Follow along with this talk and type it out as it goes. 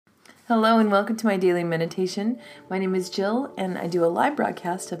Hello and welcome to my daily meditation. My name is Jill and I do a live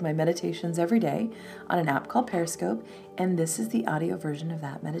broadcast of my meditations every day on an app called Periscope, and this is the audio version of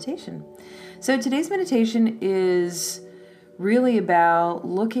that meditation. So today's meditation is really about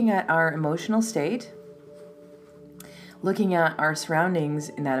looking at our emotional state, looking at our surroundings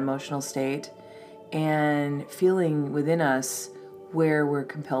in that emotional state, and feeling within us where we're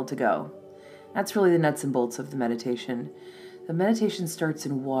compelled to go. That's really the nuts and bolts of the meditation. The meditation starts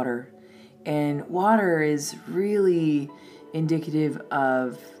in water. And water is really indicative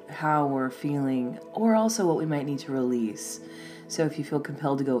of how we're feeling, or also what we might need to release. So if you feel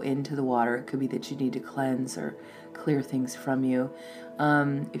compelled to go into the water, it could be that you need to cleanse or clear things from you.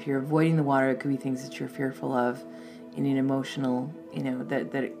 If you're avoiding the water, it could be things that you're fearful of in an emotional,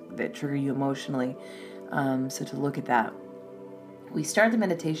 that trigger you emotionally. So to look at that. We start the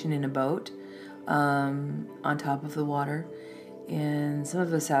meditation in a boat on top of the water. And some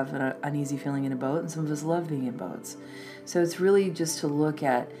of us have an uneasy feeling in a boat, and some of us love being in boats. So it's really just to look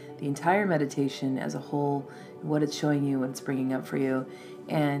at the entire meditation as a whole, what it's showing you, what it's bringing up for you,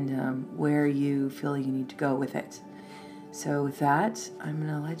 and where you feel you need to go with it. So with that, I'm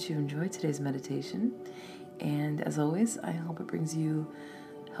going to let you enjoy today's meditation. And as always, I hope it brings you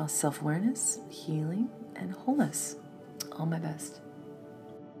health, self-awareness, healing, and wholeness. All my best.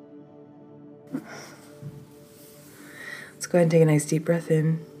 Let's go ahead and take a nice deep breath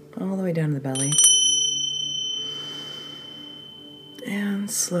in, all the way down to the belly. And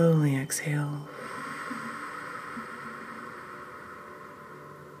slowly exhale.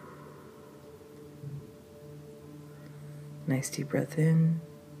 Nice deep breath in.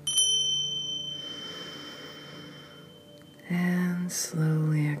 And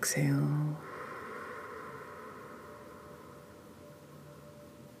slowly exhale.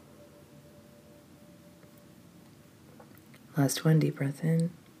 Last one, deep breath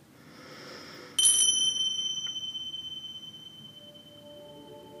in.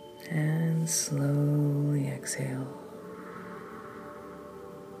 And slowly exhale.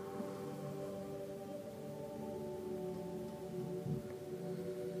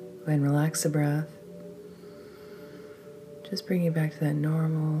 Go ahead and relax the breath. Just bring you back to that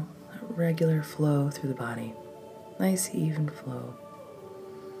normal, regular flow through the body. Nice, even flow.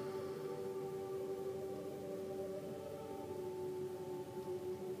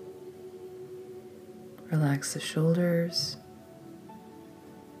 Relax the shoulders.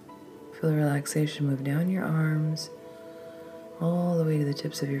 Feel the relaxation move down your arms, all the way to the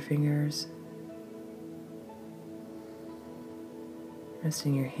tips of your fingers.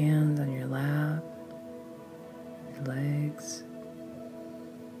 Resting your hands on your lap, your legs.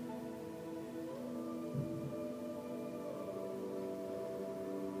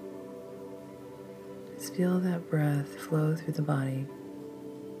 Just feel that breath flow through the body.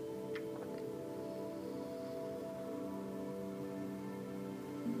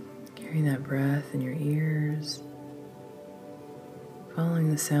 Hearing that breath in your ears, following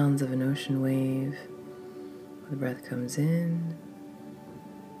the sounds of an ocean wave. The breath comes in,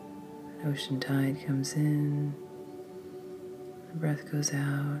 the ocean tide comes in, the breath goes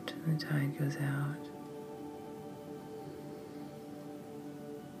out, and the tide goes out.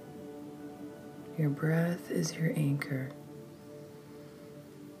 Your breath is your anchor.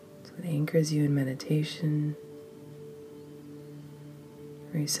 It's what anchors you in meditation,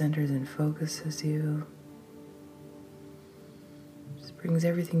 recenters and focuses you, just brings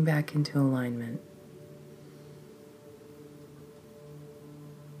everything back into alignment.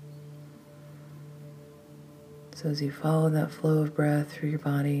 So as you follow that flow of breath through your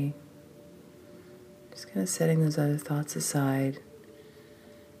body, just kind of setting those other thoughts aside.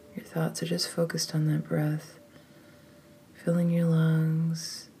 Your thoughts are just focused on that breath, filling your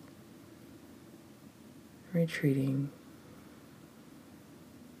lungs, retreating.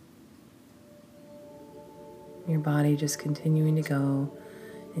 Your body just continuing to go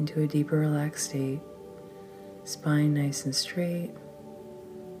into a deeper relaxed state. Spine nice and straight.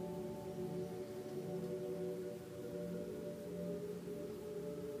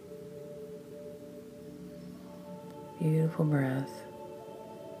 Beautiful breath.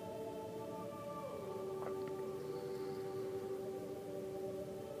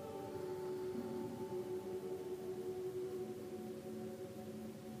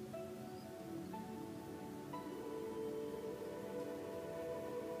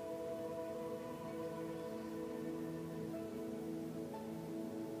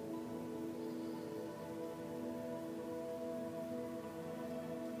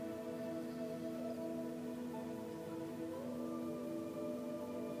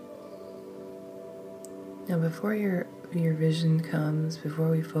 Now before your your vision comes, before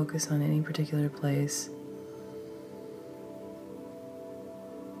we focus on any particular place,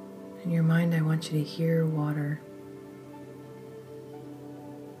 in your mind, I want you to hear water.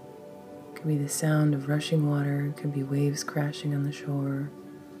 It could be the sound of rushing water, it could be waves crashing on the shore,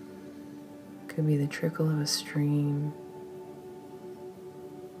 it could be the trickle of a stream.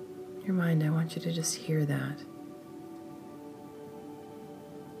 In your mind, I want you to just hear that.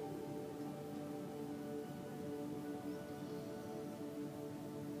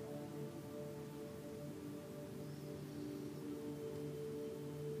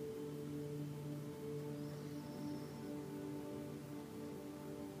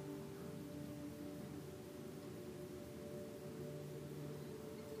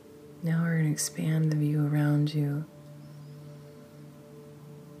 Now we're going to expand the view around you.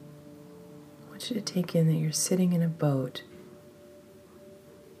 I want you to take in that you're sitting in a boat.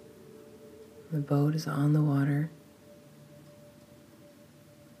 The boat is on the water.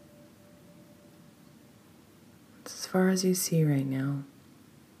 It's as far as you see right now.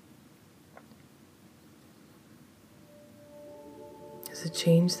 Does it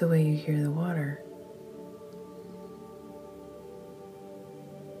change the way you hear the water?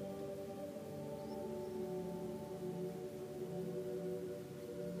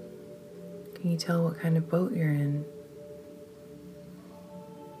 Can you tell what kind of boat you're in?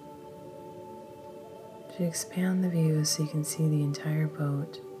 Should expand the view so you can see the entire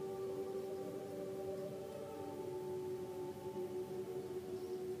boat.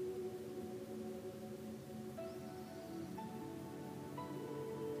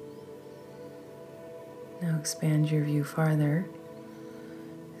 Now expand your view farther.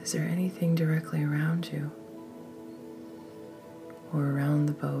 Is there anything directly around you or around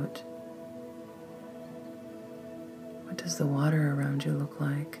the boat? What does the water around you look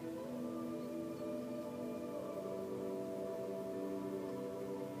like?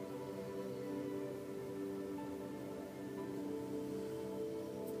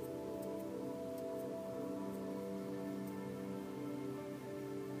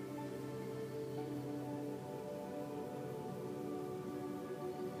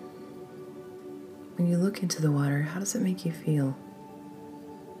 When you look into the water, how does it make you feel?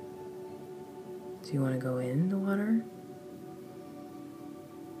 Do you want to go in the water?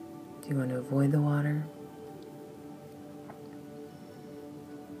 Do you want to avoid the water?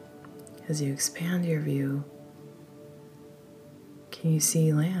 As you expand your view, can you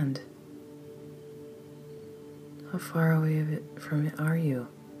see land? How far away from it are you?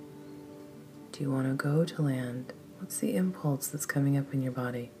 Do you want to go to land? What's the impulse that's coming up in your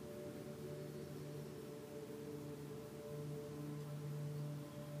body?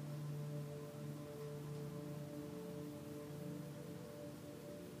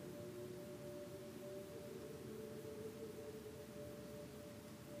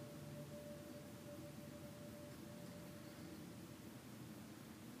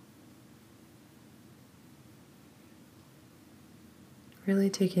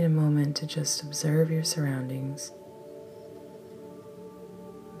 Really taking a moment to just observe your surroundings.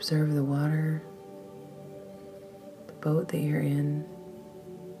 Observe the water, the boat that you're in.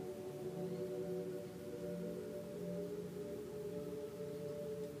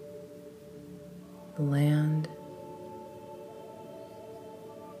 The land.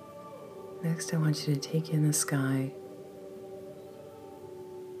 Next, I want you to take in the sky.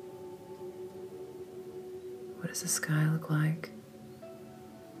 What does the sky look like?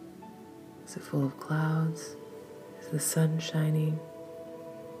 Is it full of clouds? Is the sun shining?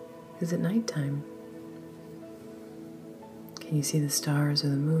 Is it nighttime? Can you see the stars or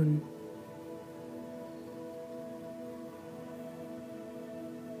the moon?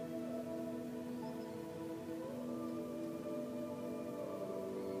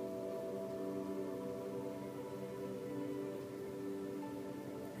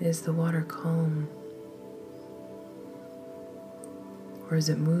 Is the water calm? Or is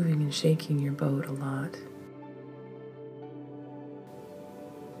it moving and shaking your boat a lot?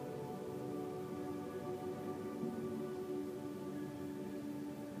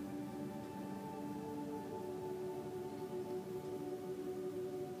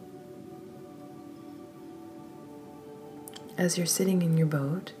 As you're sitting in your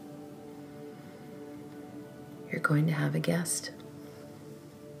boat, you're going to have a guest.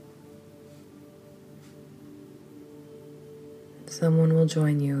 Someone will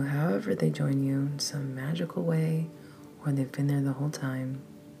join you, however they join you, in some magical way, or they've been there the whole time.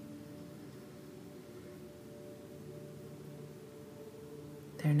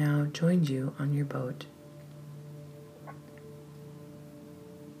 They're now joined you on your boat.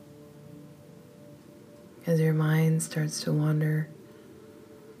 As your mind starts to wander,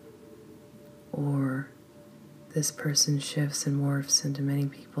 or this person shifts and morphs into many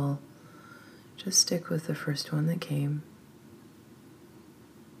people, just stick with the first one that came.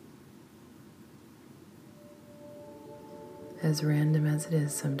 As random as it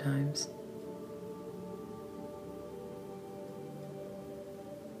is sometimes.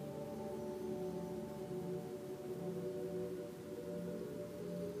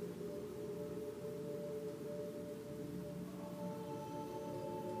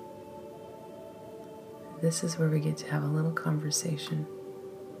 This is where we get to have a little conversation.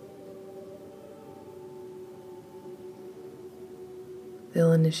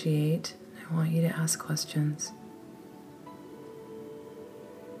 They'll initiate. I want you to ask questions.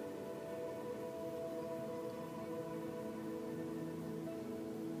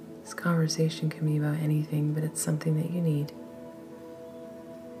 This conversation can be about anything, but it's something that you need.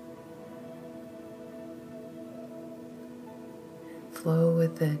 Flow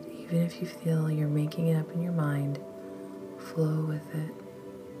with it, even if you feel you're making it up in your mind. Flow with it.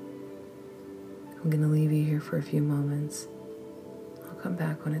 I'm going to leave you here for a few moments. I'll come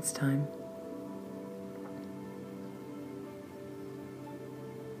back when it's time.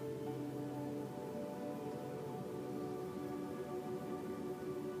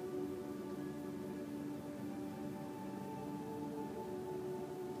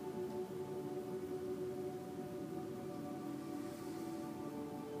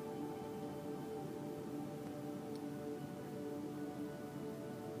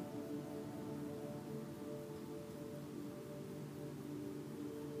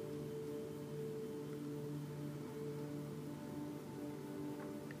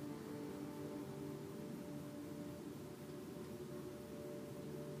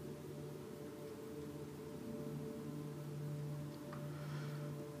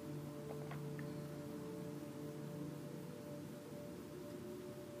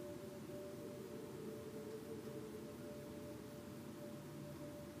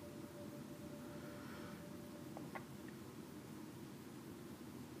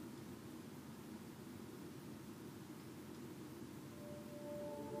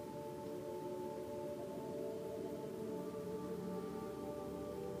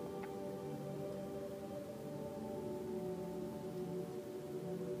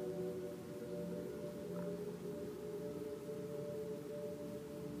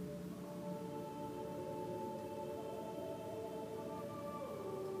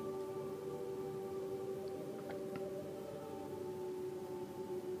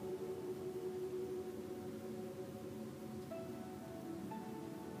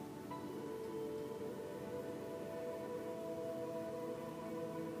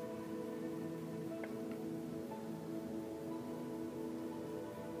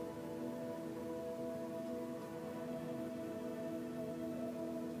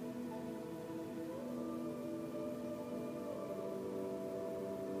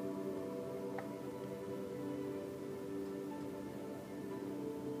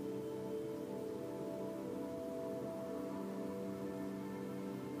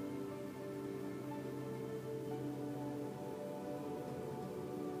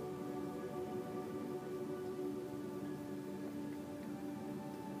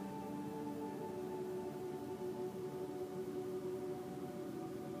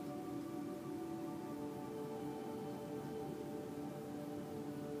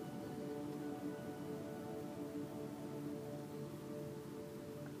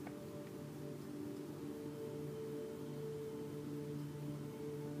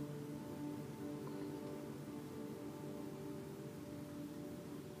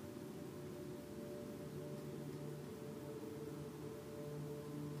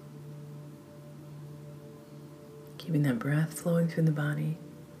 Keeping that breath flowing through the body,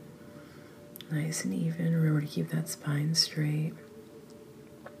 nice and even. Remember to keep that spine straight.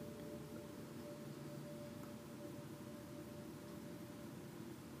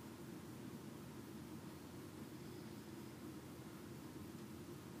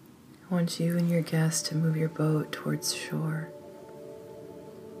 I want you and your guest to move your boat towards shore.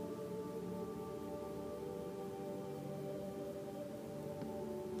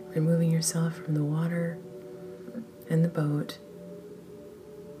 Removing yourself from the water and the boat,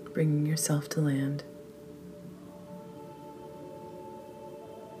 bringing yourself to land.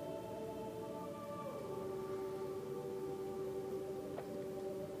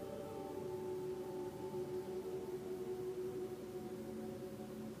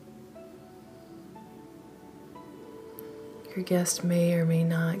 Your guest may or may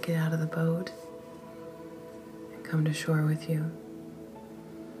not get out of the boat and come to shore with you.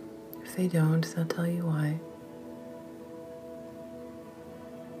 If If they don't, they'll tell you why.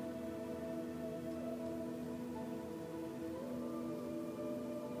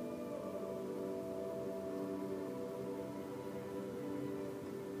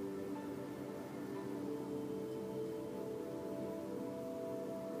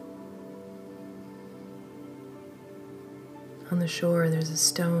 On the shore, there's a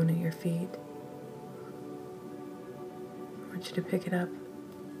stone at your feet. I want you to pick it up,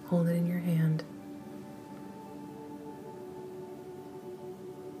 hold it in your hand.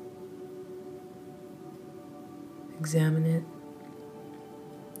 Examine it.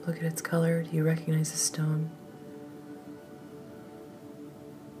 Look at its color. Do you recognize the stone?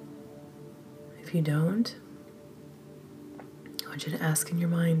 If you don't, I want you to ask in your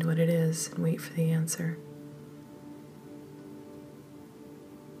mind what it is and wait for the answer.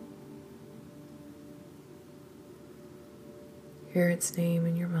 Hear its name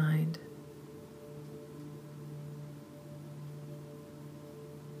in your mind.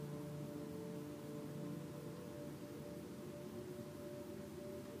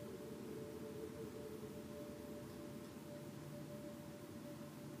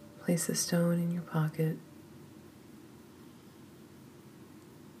 Place the stone in your pocket.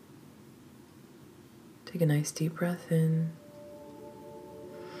 Take a nice deep breath in.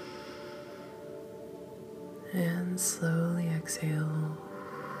 And slowly exhale.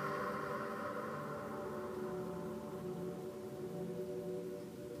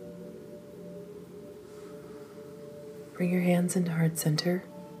 Bring your hands into heart center.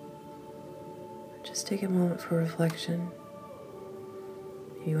 Just take a moment for reflection.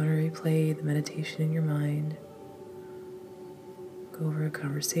 If you want to replay the meditation in your mind, go over a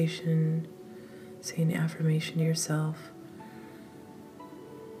conversation, say an affirmation to yourself,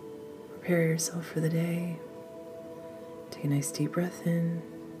 prepare yourself for the day. Take a nice deep breath in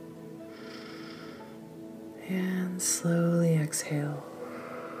and slowly exhale.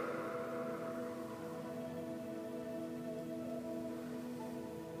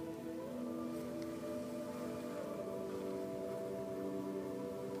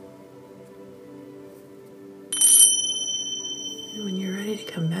 And when you're ready to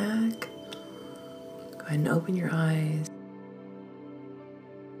come back, go ahead and open your eyes.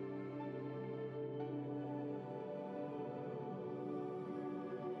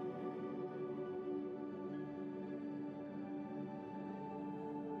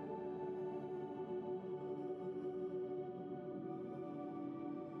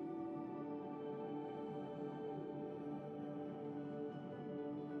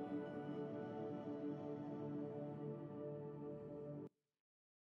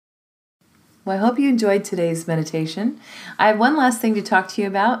 Well, I hope you enjoyed today's meditation. I have one last thing to talk to you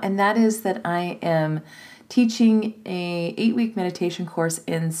about, and that is that I am teaching a 8-week meditation course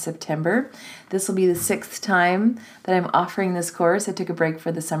in September. This will be the 6th time that I'm offering this course. I took a break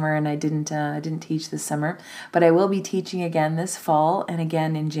for the summer and I didn't teach this summer, but I will be teaching again this fall and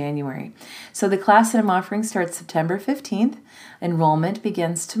again in January. So the class that I'm offering starts September 15th. Enrollment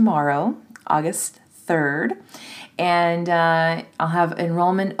begins tomorrow, August 3rd. And I'll have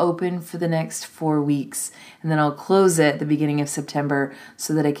enrollment open for the next 4 weeks, and then I'll close it at the beginning of September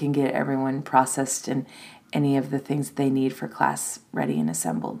so that I can get everyone processed and any of the things that they need for class ready and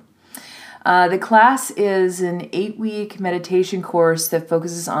assembled. The class is an 8-week meditation course that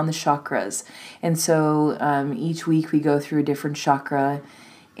focuses on the chakras. And so each week we go through a different chakra,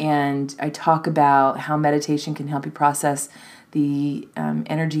 and I talk about how meditation can help you process the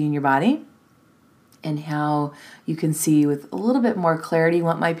energy in your body, and how you can see with a little bit more clarity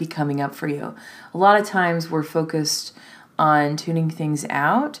what might be coming up for you. A lot of times we're focused on tuning things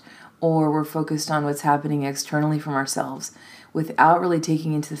out, or we're focused on what's happening externally from ourselves without really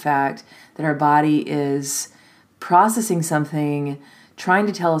taking into the fact that our body is processing something, trying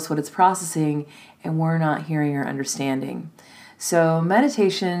to tell us what it's processing, and we're not hearing or understanding. So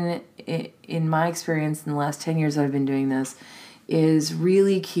meditation, in my experience in the last 10 years that I've been doing this, is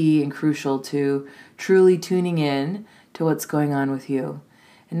really key and crucial to truly tuning in to what's going on with you.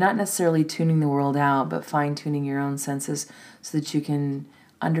 And not necessarily tuning the world out, but fine-tuning your own senses so that you can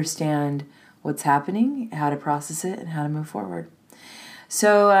understand what's happening, how to process it, and how to move forward.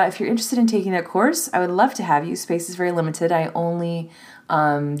 So if you're interested in taking that course, I would love to have you. Space is very limited. I only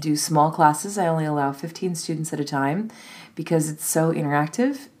do small classes. I only allow 15 students at a time because it's so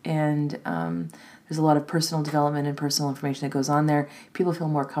interactive, and there's a lot of personal development and personal information that goes on there. People feel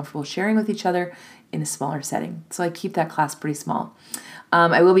more comfortable sharing with each other in a smaller setting. So I keep that class pretty small.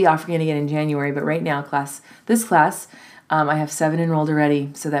 I will be offering it again in January, but right now this class I have 7 enrolled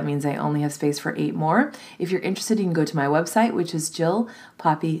already, so that means I only have space for 8 more. If you're interested, you can go to my website, which is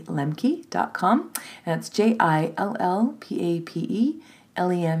jillpapelemke.com, and it's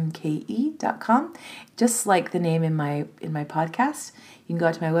JILLPAPELEMKE.com. Just like the name in my podcast, you can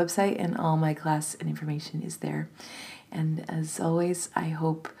go to my website, and all my class and information is there. And as always, I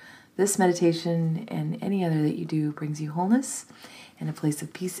hope this meditation and any other that you do brings you wholeness and a place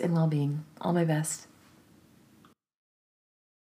of peace and well-being. All my best.